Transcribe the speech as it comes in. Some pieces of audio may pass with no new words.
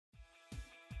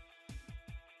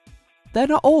They're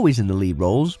not always in the lead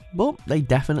roles, but they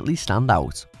definitely stand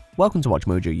out. Welcome to Watch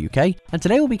Mojo UK, and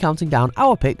today we'll be counting down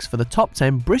our picks for the top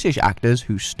 10 British actors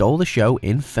who stole the show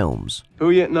in films.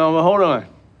 No, hold on.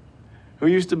 Who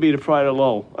used to be the pride of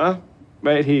Lowell, huh?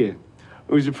 Right here.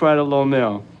 Who's the pride of Lowell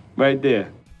now? Right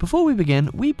there. Before we begin,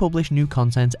 we publish new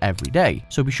content every day,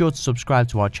 so be sure to subscribe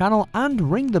to our channel and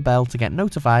ring the bell to get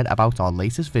notified about our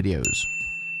latest videos.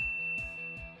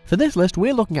 For this list,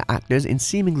 we're looking at actors in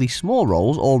seemingly small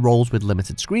roles or roles with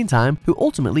limited screen time who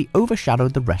ultimately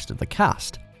overshadowed the rest of the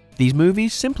cast. These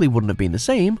movies simply wouldn't have been the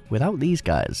same without these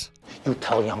guys. You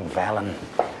tell young Valen,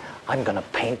 I'm gonna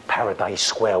paint Paradise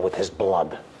Square with his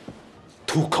blood.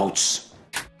 2 coats.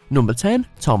 Number 10,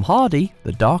 Tom Hardy,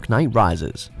 The Dark Knight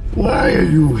Rises. Why are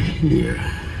you here?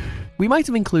 We might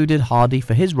have included Hardy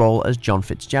for his role as John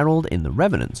Fitzgerald in The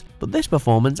Revenant, but this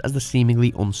performance as the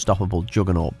seemingly unstoppable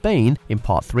juggernaut Bane in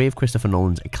Part 3 of Christopher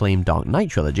Nolan's acclaimed Dark Knight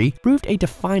trilogy proved a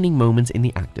defining moment in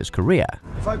the actor's career.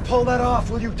 If I pull that off,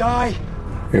 will you die?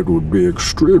 It would be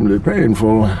extremely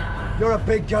painful. You're a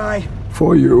big guy.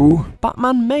 For you.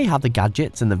 Batman may have the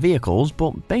gadgets and the vehicles,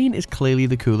 but Bane is clearly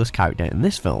the coolest character in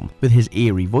this film, with his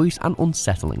eerie voice and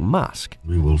unsettling mask.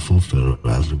 We will fulfill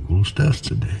Ra's al Ghul's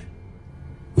destiny.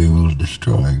 We will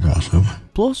destroy Gotham.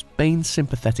 Plus, Bane's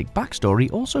sympathetic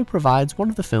backstory also provides one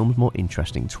of the film's more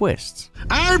interesting twists.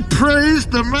 I praise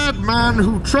the madman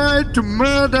who tried to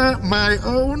murder my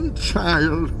own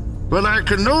child, but I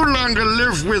can no longer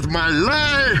live with my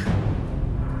lie.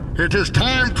 It is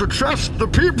time to trust the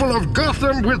people of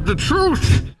Gotham with the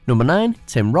truth. Number 9,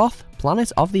 Tim Roth,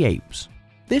 Planet of the Apes.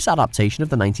 This adaptation of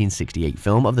the 1968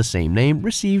 film of the same name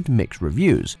received mixed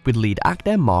reviews, with lead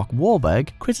actor Mark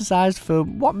Wahlberg criticised for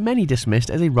what many dismissed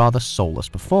as a rather soulless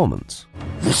performance.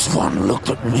 This one looked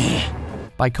at me.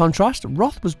 By contrast,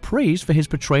 Roth was praised for his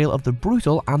portrayal of the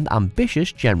brutal and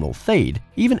ambitious General Thade,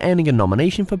 even earning a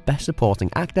nomination for Best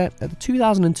Supporting Actor at the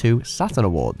 2002 Saturn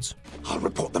Awards. I'll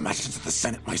report the matter to the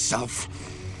Senate myself.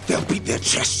 They'll beat their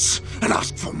chests and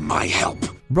ask for my help.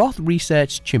 Roth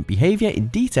researched chimp behaviour in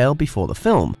detail before the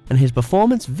film, and his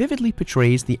performance vividly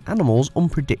portrays the animals'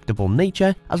 unpredictable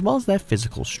nature as well as their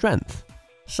physical strength.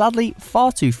 Sadly,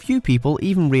 far too few people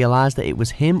even realised that it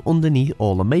was him underneath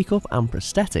all the makeup and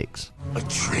prosthetics. A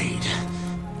trade?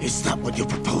 Is that what you're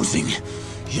proposing?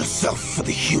 Yourself for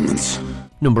the humans?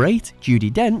 Number 8,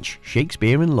 Judi Dench,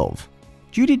 Shakespeare in Love.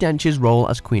 Judi Dench's role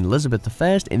as Queen Elizabeth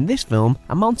I in this film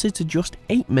amounted to just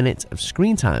 8 minutes of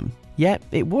screen time, yet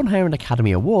it won her an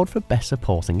Academy Award for Best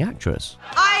Supporting Actress.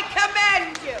 I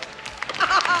commend you!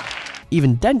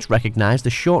 Even Dench recognised the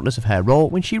shortness of her role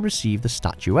when she received the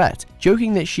statuette,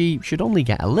 joking that she should only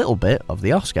get a little bit of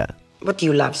the Oscar. What do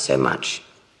you love so much?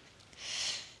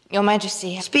 Your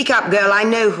Majesty. Speak up, girl, I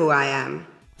know who I am.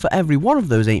 For every one of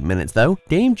those 8 minutes though,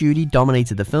 Dame Judi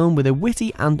dominated the film with a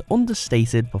witty and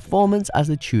understated performance as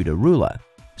the Tudor ruler.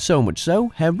 So much so,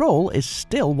 her role is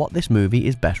still what this movie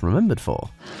is best remembered for.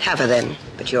 Have her then,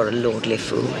 but you're a lordly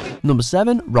fool. Number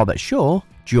 7, Robert Shaw,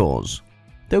 Jaws.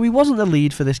 Though he wasn't the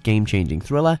lead for this game-changing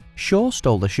thriller, Shaw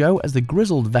stole the show as the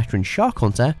grizzled veteran shark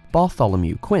hunter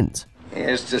Bartholomew Quint.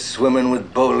 Here's to swimming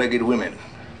with bow-legged women.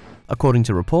 According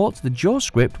to reports, the Jaws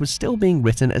script was still being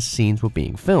written as scenes were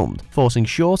being filmed, forcing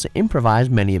Shaw to improvise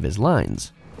many of his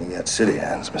lines. You got city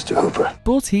hands, Mr. Hooper.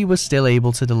 But he was still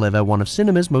able to deliver one of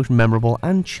cinema's most memorable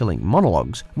and chilling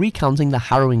monologues, recounting the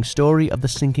harrowing story of the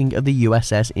sinking of the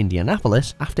USS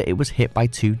Indianapolis after it was hit by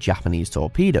 2 Japanese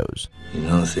torpedoes. You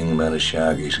know the thing about a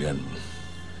shark, he's got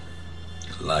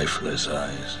lifeless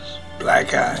eyes,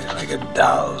 black eyes like a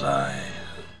doll's eye.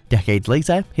 Decades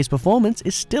later, his performance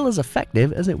is still as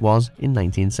effective as it was in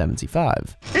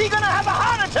 1975. He's gonna have a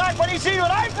heart attack when he sees what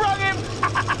I brought him!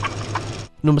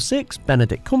 Number 6,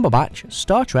 Benedict Cumberbatch,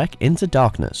 Star Trek Into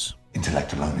Darkness.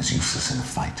 Intellect alone is useless in a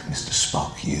fight, Mr.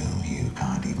 Spock. You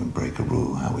can't even break a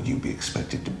rule. How would you be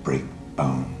expected to break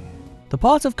bone? The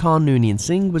part of Khan Noonien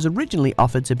Singh was originally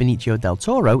offered to Benicio del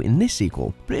Toro in this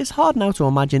sequel, but it is hard now to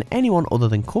imagine anyone other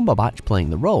than Cumberbatch playing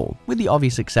the role, with the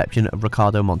obvious exception of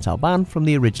Ricardo Montalban from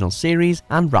the original series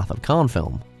and Wrath of Khan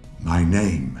film. My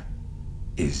name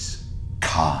is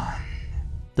Khan.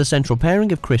 The central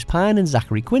pairing of Chris Pine and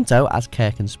Zachary Quinto as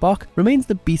Kirk and Spock remains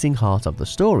the beating heart of the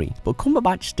story, but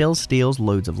Cumberbatch still steals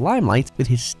loads of limelight with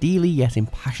his steely yet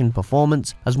impassioned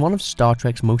performance as one of Star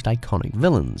Trek's most iconic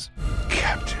villains.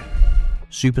 Captain.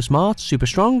 Super smart, super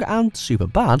strong, and super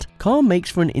bad, Khan makes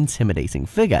for an intimidating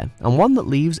figure, and one that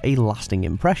leaves a lasting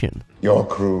impression. Your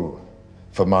crew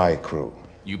for my crew.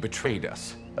 You betrayed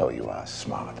us. Oh, you are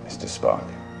smart, Mr. Spock.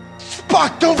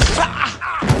 Spock, don't...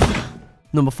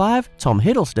 Number 5, Tom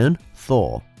Hiddleston,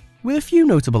 Thor. With a few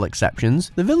notable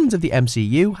exceptions, the villains of the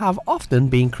MCU have often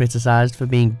been criticised for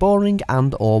being boring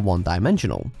and or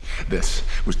one-dimensional. This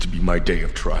was to be my day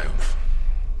of triumph.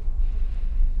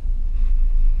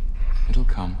 It'll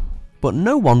come. But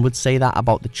no one would say that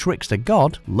about the trickster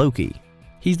god, Loki.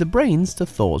 He's the brains to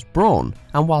Thor's brawn,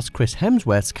 and whilst Chris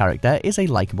Hemsworth's character is a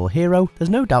likeable hero, there's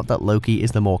no doubt that Loki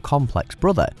is the more complex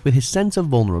brother, with his sense of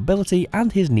vulnerability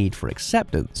and his need for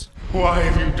acceptance. Why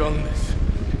have you done this?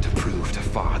 To prove to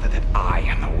Father that I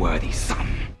am a worthy son.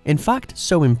 In fact,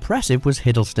 so impressive was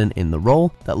Hiddleston in the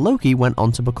role that Loki went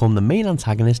on to become the main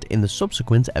antagonist in the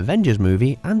subsequent Avengers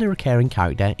movie and a recurring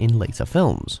character in later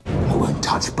films. I won't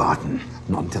touch Barton,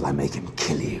 not until I make him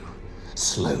kill you.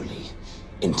 Slowly,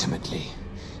 intimately,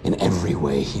 in every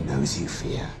way he knows you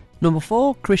fear. Number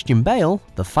 4, Christian Bale,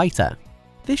 The Fighter.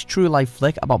 This true-life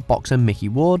flick about boxer Mickey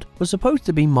Ward was supposed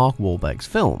to be Mark Wahlberg's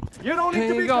film. You don't need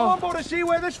to be Columbo to see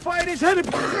where this fight is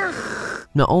headed.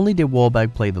 Not only did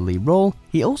Wahlberg play the lead role,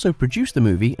 he also produced the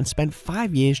movie and spent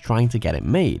 5 years trying to get it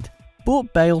made.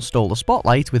 But Bale stole the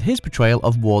spotlight with his portrayal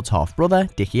of Ward's half-brother,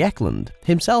 Dickie Eklund,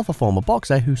 himself a former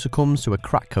boxer who succumbs to a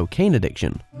crack cocaine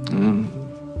addiction.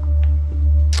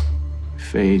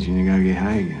 Fades and you gotta get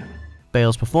high again.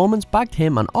 Bale's performance bagged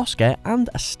him an Oscar and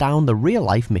astound the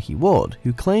real-life Mickey Ward,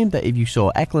 who claimed that if you saw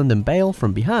Eklund and Bale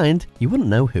from behind, you wouldn't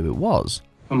know who it was.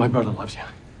 Well, my brother loves you.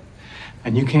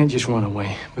 And you can't just run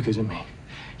away because of me.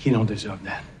 He don't deserve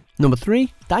that. Number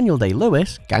 3, Daniel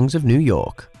Day-Lewis, Gangs of New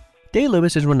York.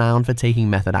 Day-Lewis is renowned for taking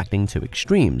method acting to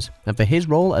extremes, and for his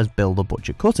role as Bill the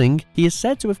Butcher Cutting, he is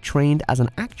said to have trained as an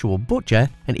actual butcher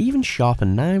and even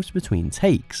sharpened knives between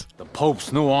takes. The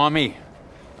Pope's new army?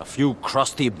 A few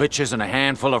crusty bitches and a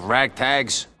handful of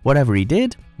ragtags? Whatever he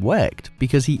did, worked,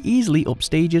 because he easily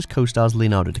upstages co-stars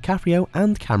Leonardo DiCaprio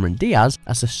and Cameron Diaz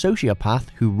as a sociopath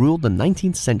who ruled the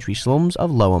 19th century slums of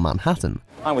Lower Manhattan.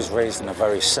 I was raised in a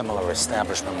very similar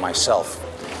establishment myself.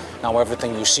 Now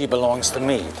everything you see belongs to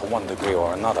me, to one degree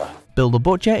or another. Bill the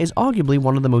Butcher is arguably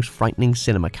one of the most frightening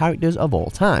cinema characters of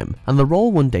all time, and the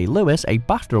role won Day-Lewis a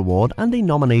BAFTA award and a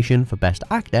nomination for Best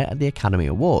Actor at the Academy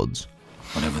Awards.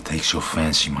 Whatever takes your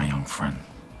fancy, my young friend.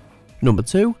 Number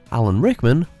 2, Alan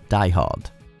Rickman, Die Hard.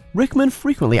 Rickman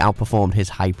frequently outperformed his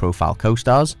high-profile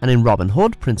co-stars, and in Robin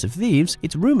Hood, Prince of Thieves,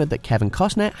 it's rumoured that Kevin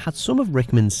Costner had some of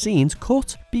Rickman's scenes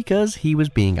cut because he was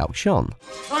being outshone.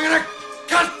 I'm gonna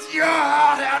cut your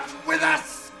heart out with a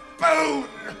spoon.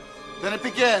 Then it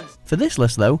begins. For this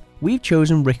list though, we've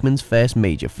chosen Rickman's first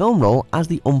major film role as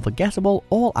the unforgettable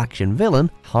all-action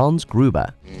villain Hans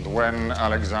Gruber. And when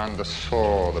Alexander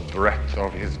saw the breadth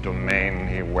of his domain,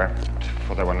 he wept,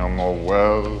 for there were no more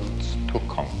worlds to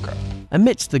conquer.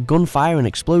 Amidst the gunfire and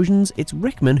explosions, it's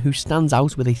Rickman who stands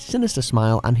out with a sinister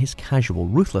smile and his casual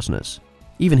ruthlessness.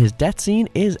 Even his death scene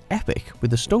is epic, with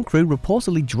the stunt crew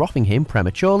reportedly dropping him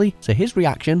prematurely, so his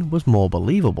reaction was more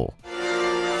believable.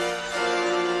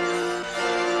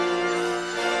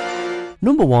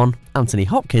 Number 1, Anthony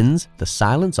Hopkins, The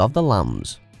Silence of the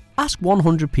Lambs. Ask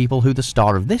 100 people who the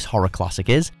star of this horror classic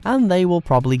is, and they will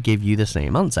probably give you the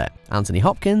same answer. Anthony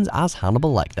Hopkins as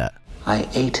Hannibal Lecter. I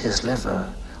ate his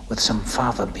liver with some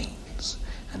fava beans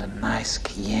and a nice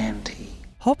Chianti.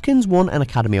 Hopkins won an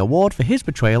Academy Award for his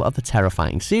portrayal of the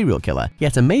terrifying serial killer,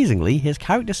 yet amazingly, his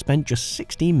character spent just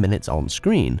 16 minutes on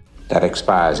screen. That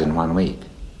expires in 1 week.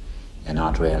 You're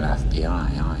not real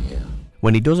FBI, are you?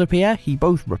 When he does appear, he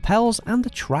both repels and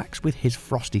attracts with his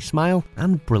frosty smile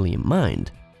and brilliant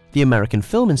mind. The American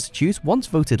Film Institute once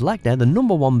voted Lecter the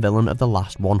 #1 villain of the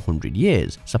last 100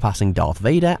 years, surpassing Darth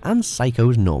Vader and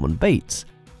Psycho's Norman Bates.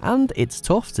 And it's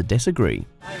tough to disagree.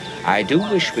 I do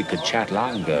wish we could chat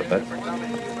longer, but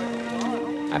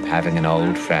I'm having an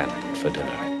old friend for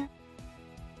dinner.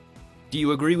 Do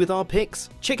you agree with our picks?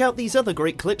 Check out these other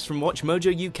great clips from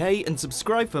WatchMojo UK and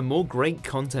subscribe for more great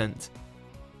content.